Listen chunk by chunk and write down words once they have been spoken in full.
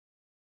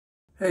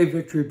Hey,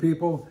 Victory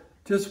people,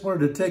 just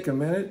wanted to take a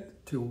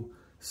minute to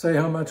say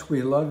how much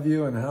we love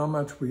you and how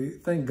much we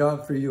thank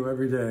God for you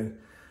every day.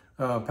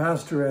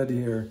 Pastor Ed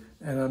here,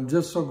 and I'm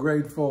just so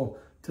grateful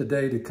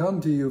today to come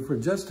to you for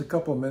just a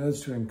couple minutes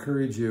to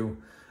encourage you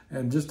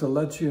and just to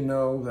let you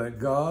know that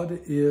God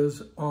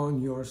is on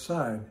your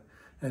side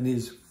and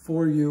He's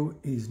for you.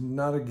 He's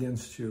not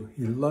against you.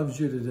 He loves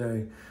you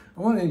today. I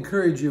want to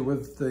encourage you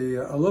with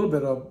a little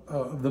bit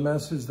of the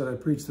message that I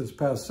preached this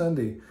past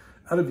Sunday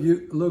out of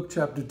Luke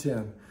chapter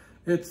 10.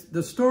 It's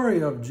the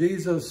story of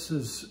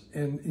Jesus's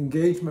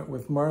engagement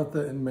with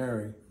Martha and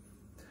Mary.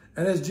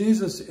 And as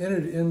Jesus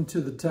entered into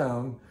the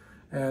town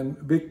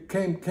and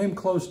came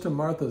close to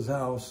Martha's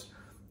house,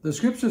 the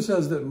scripture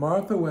says that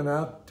Martha went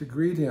out to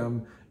greet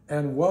him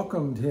and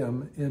welcomed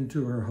him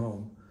into her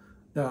home.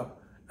 Now,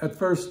 at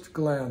first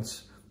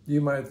glance,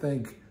 you might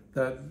think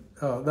that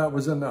that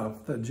was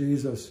enough, that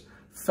Jesus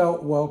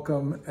felt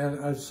welcome.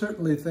 And I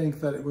certainly think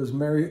that it was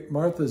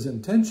Martha's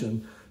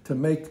intention to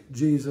make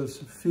Jesus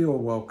feel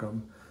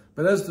welcome.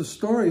 But as the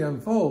story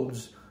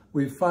unfolds,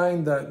 we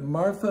find that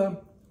Martha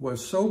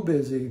was so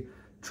busy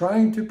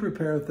trying to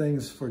prepare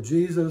things for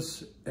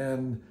Jesus,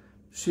 and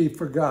she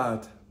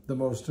forgot the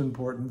most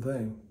important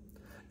thing.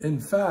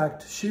 In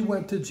fact, she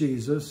went to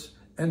Jesus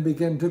and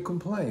began to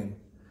complain.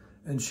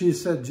 And she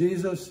said,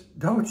 "Jesus,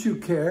 don't you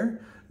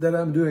care that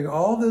I'm doing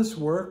all this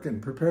work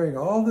and preparing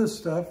all this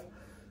stuff,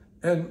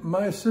 and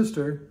my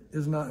sister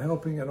is not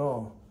helping at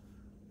all?"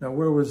 Now,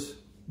 where was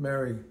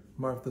Mary,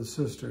 Martha's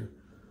sister?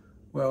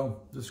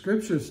 Well, the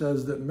scripture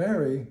says that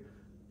Mary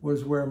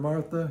was where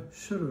Martha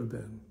should have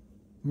been.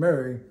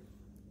 Mary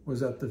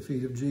was at the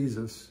feet of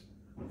Jesus.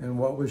 And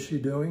what was she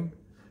doing?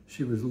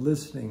 She was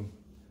listening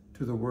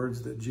to the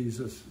words that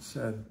Jesus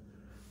said.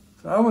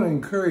 So I want to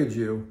encourage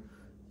you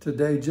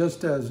today,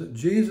 just as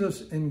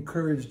Jesus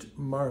encouraged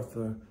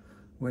Martha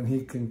when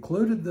he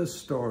concluded this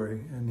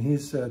story, and he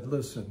said,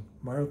 "Listen,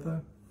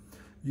 Martha,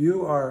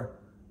 you are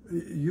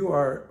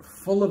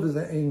full of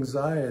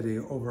anxiety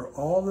over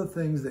all the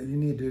things that you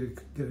need to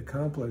get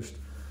accomplished.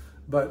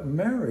 But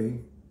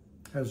Mary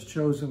has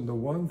chosen the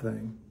one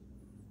thing,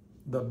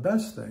 the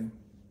best thing."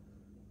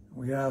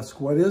 We ask,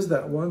 what is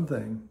that one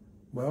thing?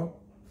 Well,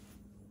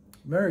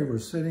 Mary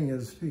was sitting at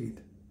his feet.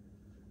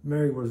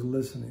 Mary was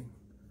listening.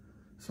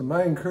 So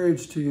my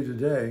encouragement to you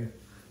today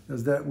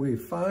is that we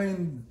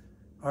find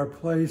our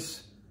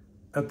place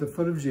at the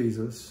foot of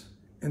Jesus,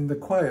 in the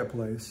quiet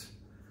place.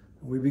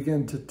 We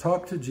begin to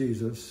talk to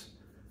Jesus,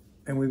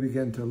 and we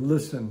begin to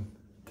listen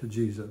to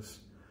Jesus.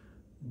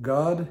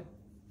 God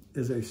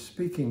is a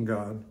speaking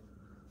God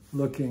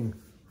looking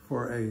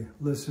for a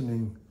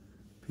listening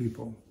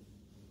people.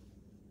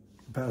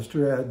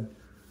 Pastor Ed,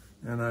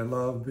 and I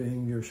love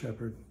being your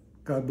shepherd.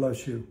 God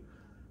bless you.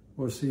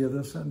 We'll see you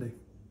this Sunday.